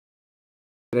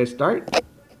Did I start?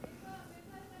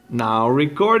 Now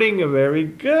recording, very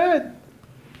good.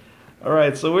 All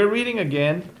right, so we're reading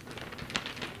again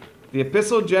the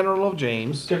Epistle General of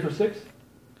James. Chapter 6?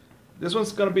 This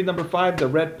one's going to be number 5, the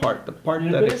red part, the part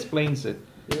that explains it.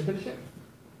 You didn't finish it?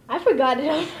 I forgot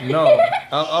it. No,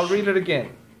 I'll read it again.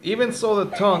 Even so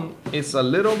the tongue is a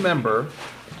little member,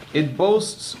 it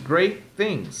boasts great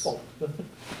things.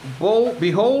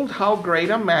 Behold how great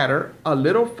a matter a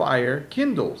little fire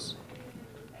kindles.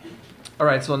 All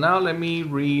right, so now let me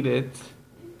read it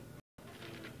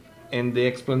in the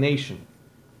explanation.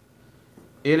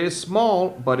 It is small,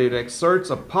 but it exerts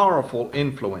a powerful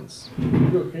influence.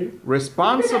 Okay.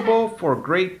 Responsible for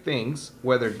great things,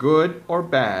 whether good or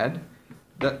bad.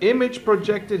 The image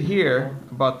projected here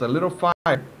about the little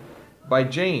fire by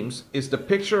James is the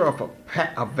picture of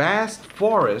a vast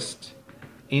forest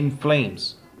in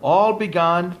flames, all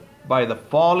begun by the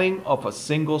falling of a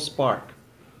single spark.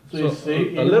 So you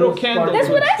see, a little candle That's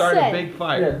would what I start a said. big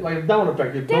fire. Yeah, like a down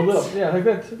effect. You build it up. Yeah, like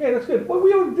that's okay. That's good. Well,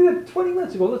 we already did it 20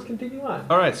 minutes ago. Let's continue on.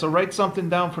 All right, so write something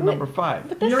down for number 5.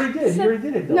 But You already did. You already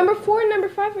did it. Though. Number 4 and number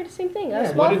 5 are the same thing. Yeah,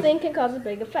 A small what is- thing can cause a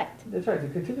big effect. That's right. They're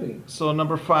continuing. So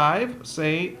number 5,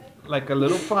 say like a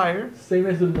little fire. Same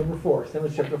as the number 4. Same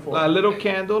as chapter 4. A little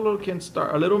candle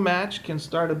a little match can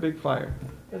start a big fire.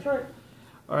 That's right.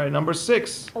 All right, number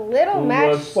 6. A little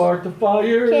match Spark the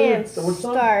fire. can That one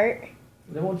song? start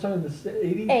That one song in the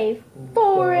 80s. a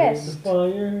forest.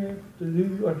 Fire.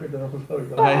 I forget the whole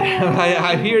song.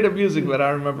 I hear the music, but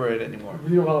I don't remember it anymore.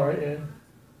 You know how, right? Yeah.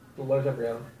 The letters up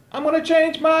around. I'm gonna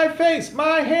change my face,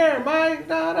 my hair, my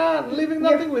leaving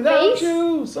Your nothing without face?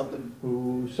 you. Something.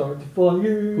 Who started the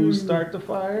fire? Who start the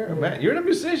fire? Yeah. Man, you're the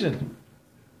musician.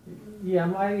 Yeah,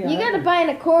 You gotta buy an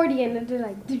accordion and do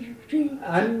like.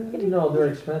 I know they're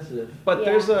expensive. But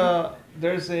Yeah.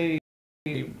 there's a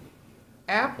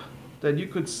app that you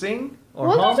could sing or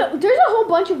Well, hum, there's a whole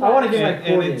bunch of I wanna apps. get my and it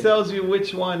accordion. tells you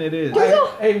which one it is.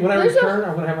 Hey, when I there's return,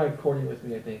 I'm gonna have my accordion with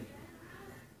me. I think.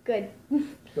 Good.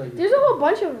 Like, There's a whole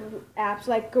bunch of apps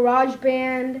like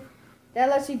GarageBand that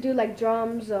lets you do like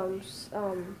drums.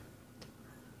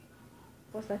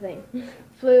 What's that thing?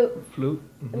 Flute. Flute.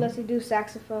 It lets you do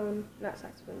saxophone. Not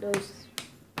saxophone. Those.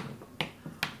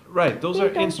 Right, those are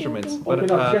instruments. okay, But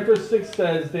now chapter 6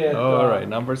 says that. all right,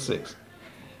 number 6.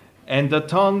 And the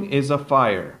tongue is a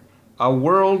fire, a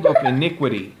world of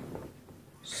iniquity.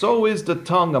 So is the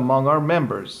tongue among our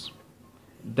members,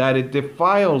 that it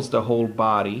defiles the whole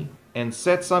body and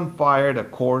sets on fire the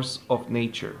course of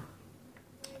nature.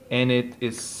 And it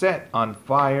is set on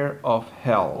fire of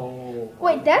hell. Oh.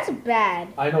 Wait, that's bad.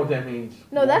 I know what that means.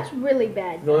 No, that's really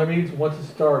bad. You know what that means? Once it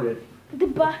started, The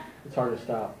it's hard to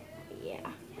stop. Yeah,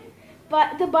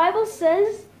 but the Bible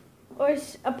says, or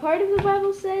a part of the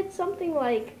Bible said something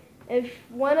like, if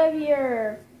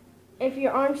your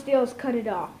arm steals, cut it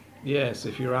off. Yes,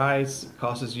 if your eyes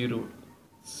causes you to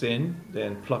sin,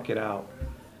 then pluck it out.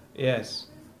 Yes,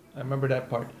 I remember that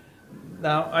part.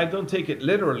 Now, I don't take it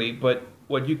literally, but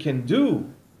what you can do,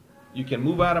 you can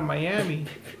move out of Miami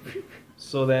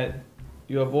so that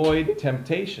you avoid It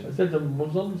temptation. says the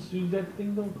Muslims use that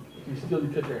thing though. If you steal, you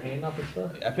cut your hand off and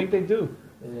stuff. I think they do.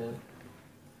 Yeah.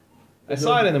 I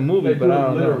saw it in a movie, They but do I it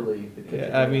don't know. literally. They cut your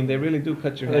Yeah, I hand mean, off. they really do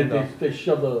cut your And hand off. they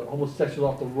shove the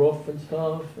homosexuals off the roof and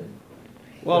stuff. And,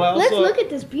 Well, I Let's also, look at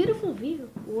this beautiful view.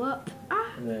 What?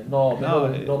 and then,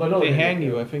 no, they hang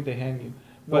you. I think they hang you.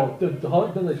 But then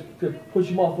they push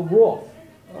them off the roof.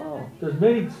 Oh. There's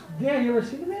many. Yeah, you ever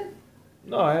seen that?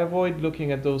 No, I avoid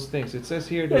looking at those things. It says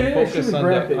here to Yeah, it's focus extremely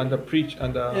graphic. on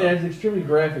It's extremely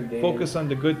graphic, Dan. focus on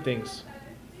the good things.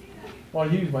 Well,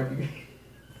 Hughes might be.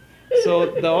 So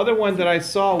the other one that I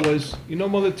saw was,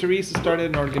 Mother Teresa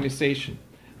started an organization.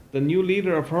 The new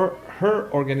leader of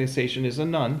her organization is a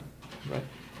nun, right?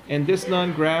 And this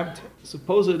nun grabbed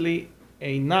supposedly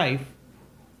a knife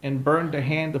and burned the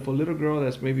hand of a little girl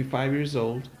that's maybe 5 years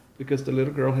old because the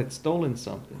little girl had stolen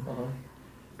something. Uh-huh.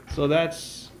 So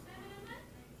that's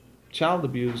child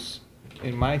abuse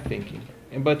in my thinking.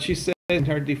 But she said in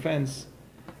her defense,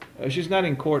 she's not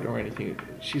in court or anything.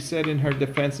 She said in her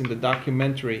defense in the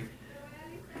documentary,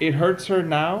 it hurts her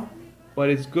now, but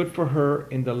it's good for her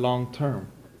in the long term.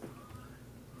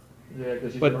 Yeah,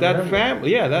 'cause she's But gonna that remember. family,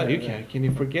 you Yeah. can't. Can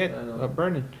you forget I know.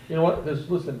 burning? You know what?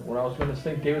 Listen, when I was going to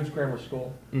St. David's Grammar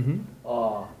School, Mm-hmm.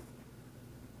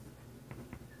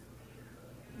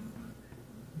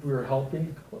 we were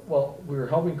helping. Well, we were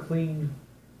helping clean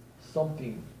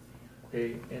something,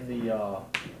 okay, in the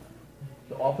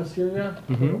office area,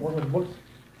 Mhm. working with books,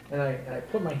 and I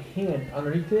put my hand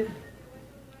underneath it,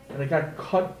 and I got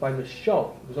cut by the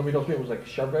shelf because nobody knows me. It was like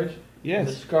sharp edge. And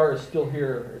the Yes. scar is still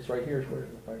here. It's right here. It's where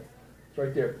It's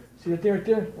right there. See that there, right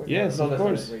there? Yes, No, of that's not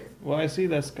course. it, right. Well, I see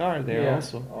that scar there Yeah,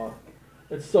 also.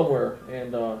 it's somewhere,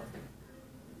 and oh,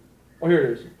 here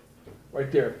it is,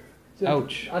 right there. See that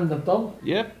Ouch. on the thumb.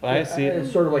 Yep, I see it.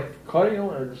 It's sort of like cut,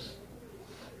 and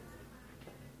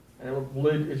it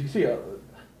bled. As you see, it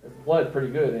bled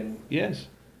pretty good, and Yes.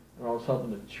 I was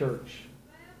helping the church.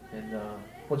 And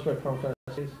what's my problem trying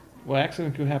to say? Well,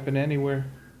 accident could happen anywhere.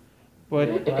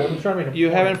 But I was trying to make a you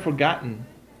point. haven't forgotten.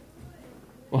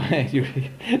 Why, you you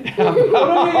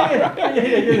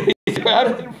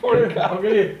haven't forgotten.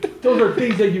 Okay, those are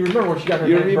things that you remember when she got her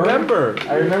You neck burned. remember.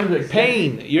 I remember the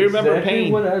Pain. You remember exactly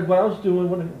pain. What I was doing,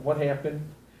 what happened.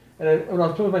 And when I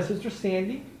was playing with my sister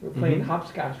Sandy, we were playing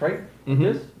hopscotch, right? Mhm.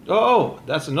 This, Oh,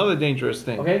 that's another dangerous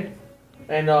thing. okay?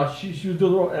 And she was doing the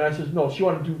roll, and I said, no, she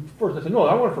wanted to do first. I said, no,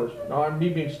 I want first. No, I'm me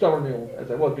being stubborn, as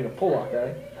I was being a Pollock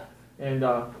guy. And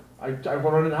I went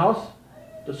around in the house.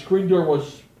 The screen door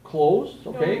was closed,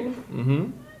 okay?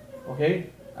 Mm-hmm. Okay,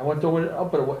 I went to open it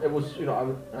up, but it was,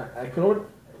 I couldn't open it.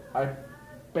 I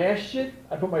bashed it.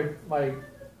 I put my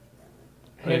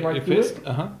hand right Your through fist? it,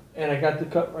 Uh-huh. and I got the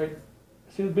cut right.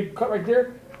 See the big cut right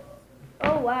there?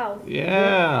 Oh wow.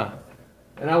 Yeah.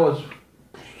 And I was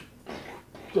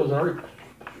already.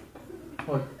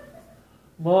 Like,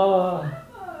 Ma,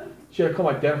 she had to call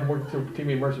my dad from work to take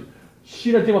me to emergency.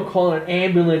 She doesn't think about calling an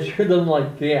ambulance. She doesn't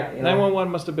like that.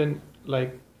 911 must have been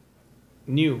like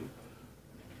new.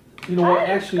 You know what? I have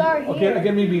a Actually, scar okay, here.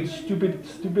 again, me being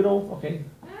stupido, okay.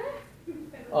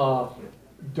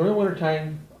 During the winter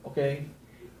time, okay,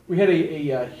 we had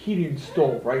a heating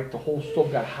stove, right? The whole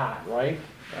stove got hot, right?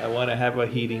 I want to have a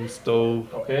heating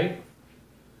stove. Okay.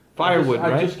 Firewood,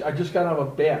 I right? just got out of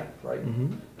a bath, right?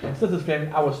 Mm-hmm. And since this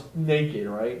family, I was naked,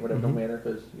 right? Whatever, no Mhm. matter,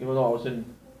 because even though I was in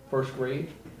first grade,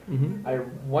 Mm-hmm. I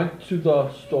went to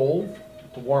the stove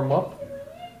to warm up.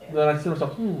 Then I said to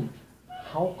myself,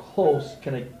 how close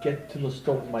can I get to the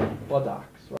stove with my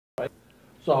buttocks, right?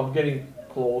 So I'm getting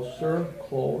closer.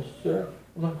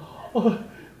 I'm like, oh,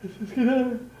 this is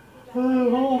gonna,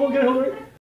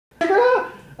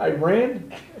 I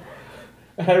ran,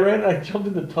 and I jumped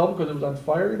in the tub because it was on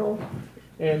fire,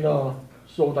 and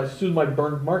so I sewed my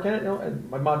burned mark on it, and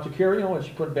my mom took care of it, and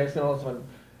she put it back in all the time.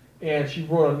 And she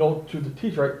wrote a note to the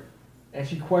teacher, right? And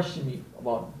she questioned me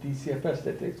about DCFS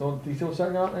that day. So DCFS was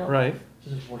starting out now. Right. She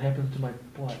says, what happened to my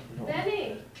blood?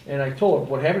 Daddy. And I told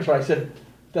her what happened, but I said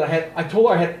that I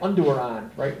told her I had underwear on,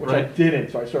 right? Which I Right.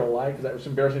 didn't, so I sort of lied because that was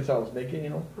embarrassing, so I was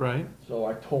naked, Right. So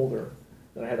I told her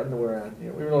that I had underwear on.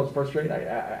 Even though it was first grade,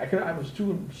 I was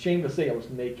too ashamed to say I was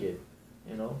naked,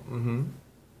 Mm-hmm.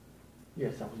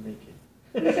 Yes, I was naked.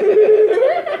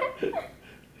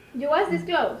 You wash these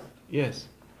clothes. Yes.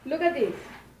 Look at this.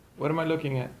 What am I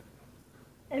looking at?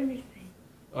 Everything.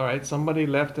 All right, somebody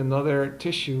left another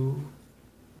tissue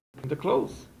in the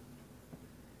clothes.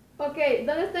 Ok,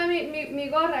 ¿dónde está mi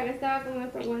gorra que estaba con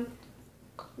nuestro guante?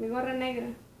 Mi gorra negra.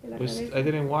 De la cabeza. I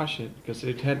didn't wash it because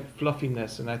it had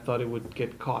fluffiness and I thought it would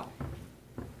get caught.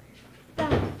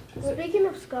 Speaking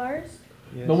of scars,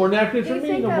 Yes. No more napkins do for you me.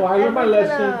 think No I'm more. I learned my ever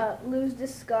lesson. gonna lose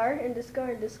this scar and this scar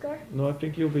and this scar? No, I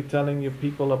think you'll be telling your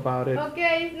people about it.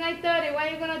 Okay, it's 9:30. What are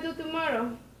you gonna do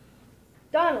tomorrow?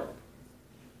 Donald.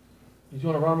 You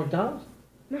want to run McDonald's?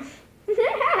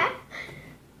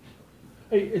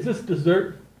 Hey, is this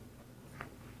dessert?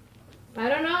 I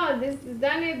don't know. This is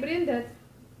Danny Brindet.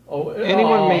 Oh,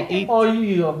 Anyone may eat. Oh,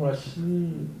 you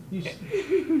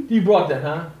brought that,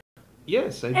 huh?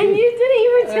 Yes, I And did. you didn't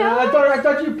even tell us? I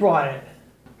thought you brought it.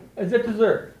 Is it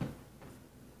dessert?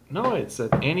 No, it's at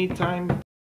any time.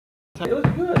 It looks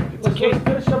good. It's a Let's cake.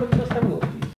 finish up and just have a little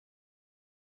piece.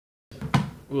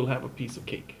 We'll have a piece of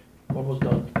cake. Almost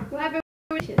done. What happened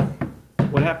with dishes?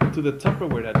 What happened to the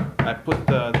Tupperware that I put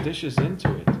the dishes into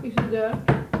it? Is it there?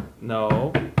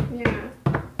 No, Yeah.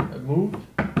 It moved.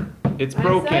 it's I saw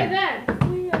broken. that.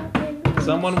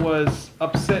 Someone was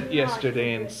upset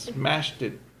yesterday and smashed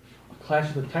it. Clash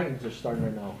of the Titans are starting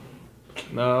right now.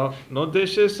 No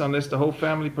dishes unless the whole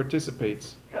family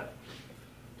participates.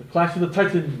 The Clash of the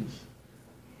Titans.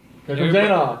 Here You're- comes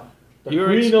Anna. The You're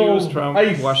Queen excused of from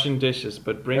Ice. washing dishes,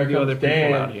 but bring Here the other comes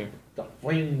people Dan. out here. The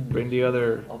Flame Bring the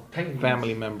other of Titans.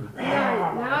 family member.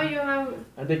 Now you have.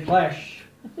 And they clash.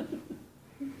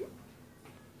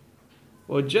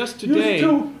 Well, just today,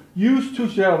 Used to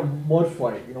should have a mud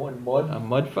fight, in mud. a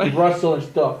mud fight. Wrestle and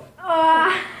stuff.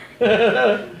 Ah,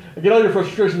 Get all your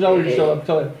frustrations out with yourself, I'm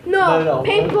telling you. no, Let it out.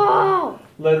 paintball.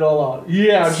 Let it all out.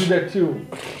 Yeah, I do that too.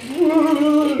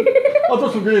 I'll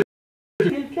throw some grenades.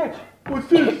 Catch. What's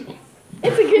this?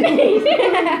 It's a grenade.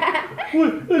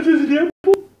 What? Is this an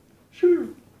apple? Sure.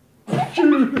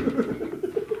 Sure.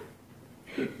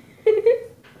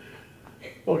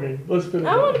 Okay, let's finish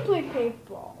I want it. to play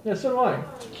paintball. Yeah, so do I.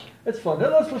 It's fun. Now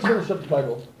let's finish up the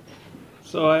Bible.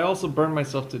 So I also burned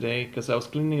myself today because I was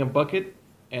cleaning a bucket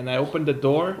and I opened the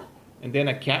door and then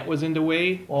a cat was in the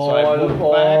way. So I moved back.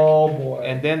 Boy.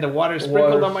 And then the water The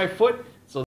sprinkled water's- on my foot.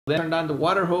 So then I turned on the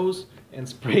water hose and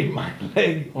sprayed my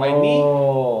leg, my Oh.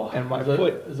 knee, and my Is it-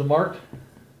 foot. Is it marked?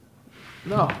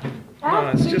 No. I No,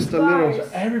 have it's big just a little. scars.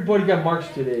 Everybody got marks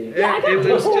today. Yeah, I got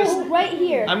It was just. right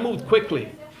here. I moved quickly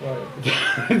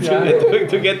Right.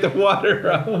 to get the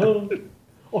water out.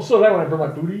 Oh, so that when I burn my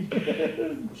booty.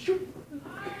 Shoot.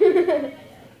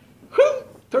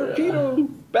 Torpedo!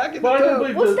 Back in the But I don't tub.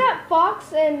 believe What's the- that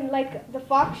fox and like the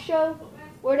Fox show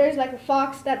where there's like a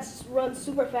fox that runs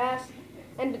super fast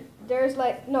and there's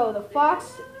like no the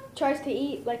fox tries to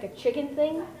eat like a chicken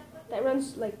thing that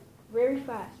runs like very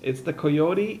fast. It's the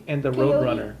coyote and the Coyote-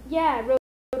 roadrunner. Yeah,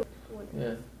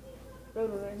 Yeah.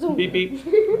 roadrunner. Zoom. Beep beep.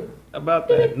 About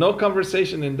that. No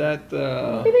conversation in that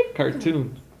Beep, beep.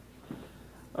 cartoon.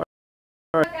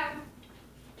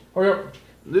 Hurry up.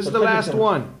 This is But the take last your time.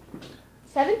 one.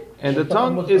 7? And the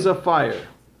tongue is a fire.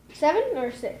 7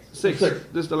 or 6? 6. Six.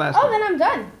 This is the last Oh, one. then I'm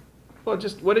done. Well,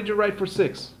 just what did you write for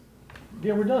 6?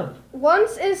 Yeah, we're done.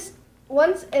 Once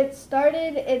it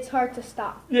started, it's hard to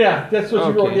stop. Yeah, that's what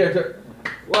you wrote. Okay. Yeah. that-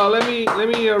 Well, let me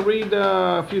read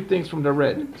a few things from the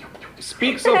red.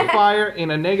 Speaks of fire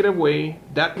in a negative way,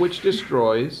 that which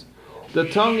destroys. The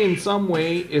tongue in some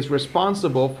way is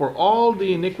responsible for all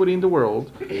the iniquity in the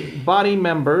world. Body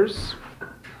members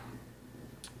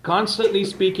constantly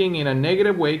speaking in a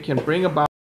negative way can bring about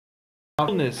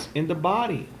illness in the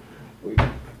body.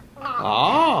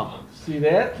 Ah, See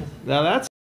that? now that's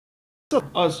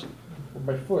us With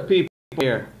my foot. people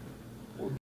here.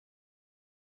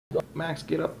 Max,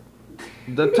 get up.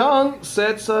 The tongue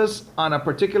sets us on a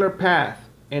particular path,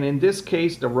 and in this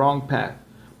case, the wrong path.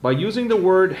 By using the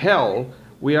word hell,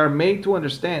 we are made to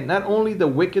understand not only the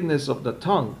wickedness of the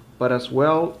tongue, but as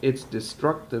well its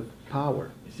destructive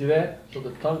power. You see that? So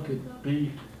the tongue could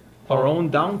be Our own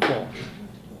downfall.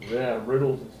 Yeah,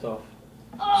 riddles and stuff.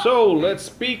 So let's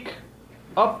speak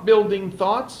upbuilding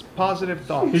thoughts, positive Speak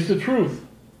thoughts, the truth.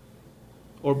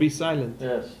 or be silent.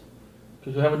 Yes.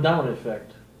 Because you have a down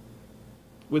effect.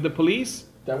 With the police,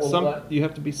 That will you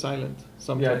have to be silent Yeah,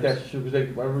 sometimes. that's true.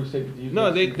 Because whatever we say to use.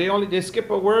 No, they skip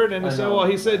a word and they I say, know. well,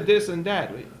 he said this and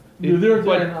that. Yeah, they're-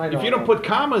 But I know, if you I don't know. put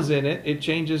commas in it, it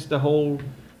changes the whole.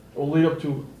 will lead up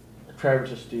to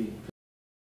travesty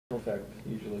effect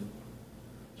usually.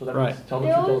 So that Right. means tell the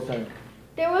truth all the time.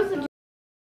 There was a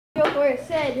joke where it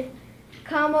said,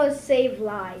 commas save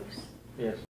lives.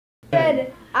 Yes. It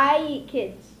said, I eat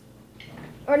kids.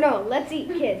 Or no, let's eat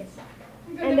kids.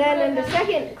 And then in the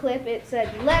second clip it said,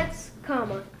 let's,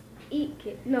 comma, eat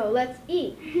kids. No, let's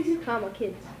eat, comma,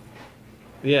 kids.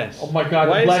 Yes. Oh my God,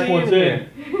 Why the is black he one's in in.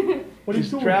 here? What are you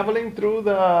He's doing? traveling through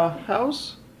the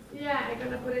house. Yeah, I'm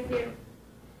gonna put it here.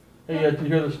 Hey, you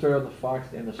hear the story of the fox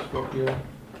and the scorpion?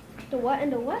 The what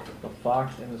and the what? The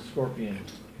fox and the scorpion.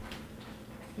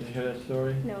 You hear that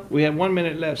story? No. We have 1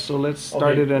 minute left, so let's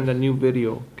start Okay. it on the new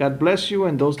video. God bless you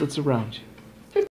and those that surround you.